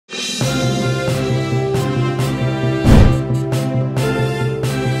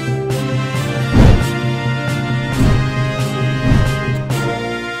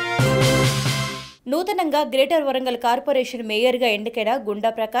నూతనంగా greater Warangal corporation మేయర్గా ఎన్నికైన గుండా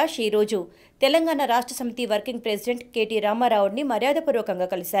ప్రకాష్ ఈ రోజు తెలంగాణ రాష్ట్ర సమితి వర్కింగ్ ప్రెసిడెంట్ రామారావుని మర్యాదపూర్వకంగా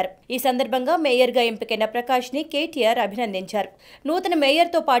కలిశారు. ఈ సందర్భంగా మేయర్గా ఎంపికైన ప్రకాష్ని కేటీఆర్ అభినందించారు. నూతన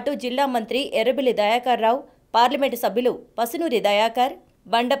మేయర్తో పాటు జిల్లా మంత్రి ఎర్రబెల్లి దయాకర్ రావు, పార్లమెంటు సభ్యులు పసునూరి దయాకర్,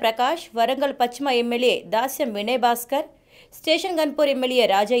 బండ ప్రకాష్, వరంగల్ పశ్చిమ ఎమ్మెల్యే దాస్యం వినయ్ భాస్కర్, స్టేషన్ గన్పూర్ ఎమ్మెల్యే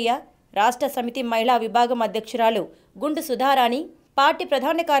రాజయ్య, రాష్ట్ర సమితి మహిళా విభాగం అధ్యక్షురాలు గుండు సుధారాణి, పార్టీ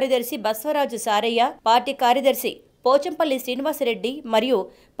ప్రధాన కార్యదర్శి బస్వరాజు సారయ్య, పార్టీ కార్యదర్శి పోచంపల్లి శ్రీనివాసరెడ్డి మరియు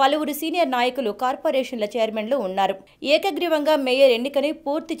పలువురు సీనియర్ నాయకులు కార్పొరేషన్ల చైర్మన్లు ఉన్నారు. ఏకగ్రీవంగా మేయర్ ఎన్నికని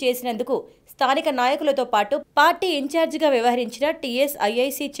పూర్తి చేసినందుకు స్థానిక నాయకులతో పాటు పార్టీ ఇన్ఛార్జిగా వ్యవహరించిన టీఎస్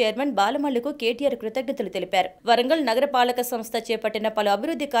ఐఐసీ చైర్మన్ బాలమల్లుకు కేటీఆర్ కృతజ్ఞతలు తెలిపారు. వరంగల్ నగరపాలక సంస్థ చేపట్టిన పలు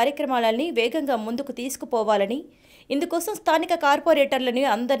అభివృద్ధి కార్యక్రమాలని వేగంగా ముందుకు తీసుకుపోవాలని, ఇందుకోసం స్థానిక కార్పొరేటర్లను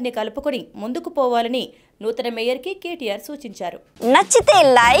అందరినీ కలుపుకొని ముందుకు పోవాలని నూతన మేయర్కి కేటీఆర్ సూచించారు. నచ్చితే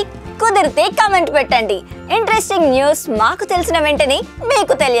లైక్, కుదిరితే కామెంట్ పెట్టండి. ఇంట్రెస్టింగ్ న్యూస్ మాకు తెలిసిన వెంటనే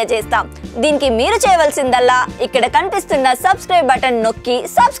మీకు తెలియజేస్తాం. దీనికి మీరు చేయవలసిందల్లా ఇక్కడ కనిపిస్తున్న సబ్స్క్రైబ్ బటన్ నొక్కి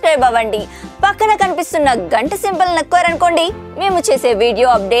సబ్స్క్రైబ్ అవ్వండి. పక్కన కనిపిస్తున్న గంట సింబల్ నొక్కారనుకోండి, మేము చేసే వీడియో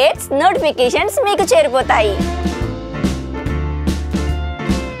అప్డేట్స్, నోటిఫికేషన్స్ మీకు చేరిపోతాయి.